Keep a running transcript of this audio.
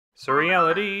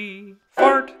Surreality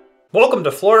Fart. Welcome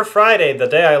to Floor Friday, the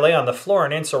day I lay on the floor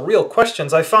and answer real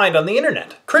questions I find on the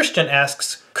internet. Christian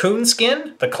asks,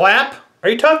 coonskin? The clap? Are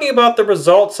you talking about the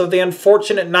results of the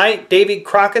unfortunate night Davy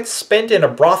Crockett spent in a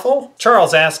brothel?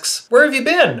 Charles asks, where have you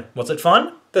been? Was it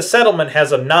fun? The settlement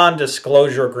has a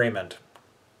non-disclosure agreement.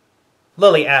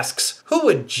 Lily asks, who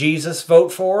would Jesus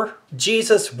vote for?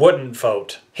 Jesus wouldn't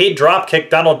vote. He'd dropkick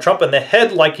Donald Trump in the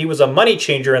head like he was a money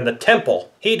changer in the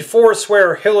temple. He'd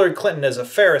forswear Hillary Clinton as a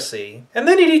Pharisee. And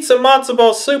then he'd eat some matzo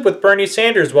ball soup with Bernie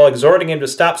Sanders while exhorting him to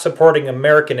stop supporting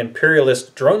American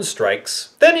imperialist drone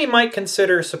strikes. Then he might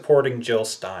consider supporting Jill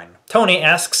Stein. Tony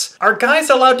asks, are guys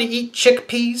allowed to eat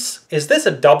chickpeas? Is this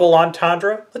a double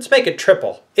entendre? Let's make it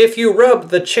triple. If you rub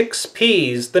the chick's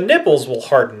peas, the nipples will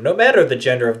harden, no matter the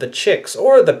gender of the chicks,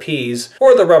 or the peas,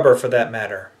 or the rubber for that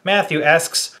matter. Matthew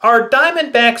asks, are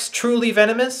diamondbacks truly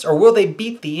venomous, or will they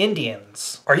beat the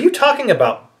Indians? Are you talking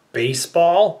about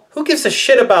baseball? Who gives a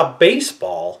shit about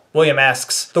baseball? William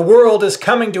asks, the world is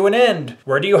coming to an end.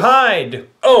 Where do you hide?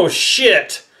 Oh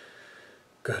shit!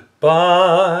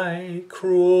 Goodbye,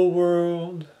 cruel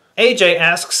world. AJ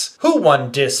asks, who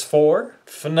won Dis 4?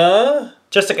 FNA?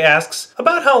 Jessica asks,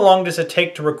 about how long does it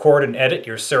take to record and edit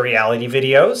your Surreality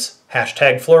videos?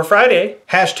 Hashtag Floor Friday.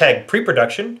 Hashtag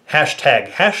pre-production.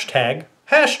 Hashtag.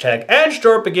 Hashtag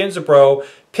Adjor begins a bro.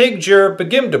 Pigjur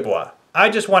begim de bois. I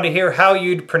just want to hear how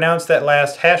you'd pronounce that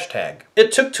last hashtag.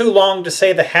 It took too long to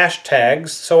say the hashtags,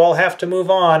 so I'll have to move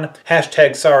on.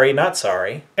 Hashtag sorry, not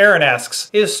sorry. Aaron asks,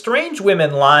 is strange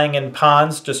women lying in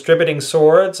ponds distributing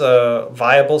swords a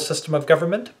viable system of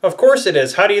government? Of course it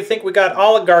is. How do you think we got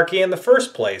oligarchy in the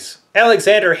first place?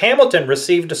 Alexander Hamilton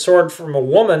received a sword from a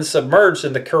woman submerged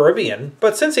in the Caribbean,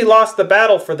 but since he lost the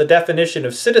battle for the definition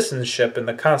of citizenship in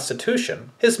the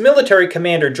Constitution, his military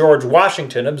commander George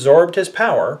Washington absorbed his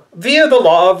power via the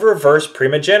law of reverse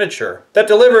primogeniture that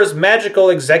delivers magical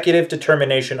executive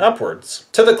determination upwards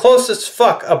to the closest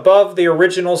fuck above the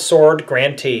original sword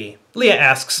grantee. Leah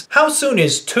asks, how soon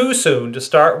is too soon to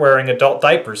start wearing adult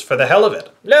diapers for the hell of it?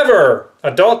 Never!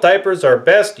 Adult diapers are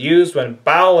best used when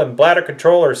bowel and bladder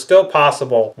control are still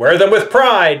possible. Wear them with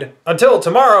pride! Until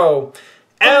tomorrow,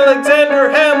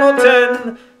 Alexander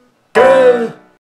Hamilton! Good.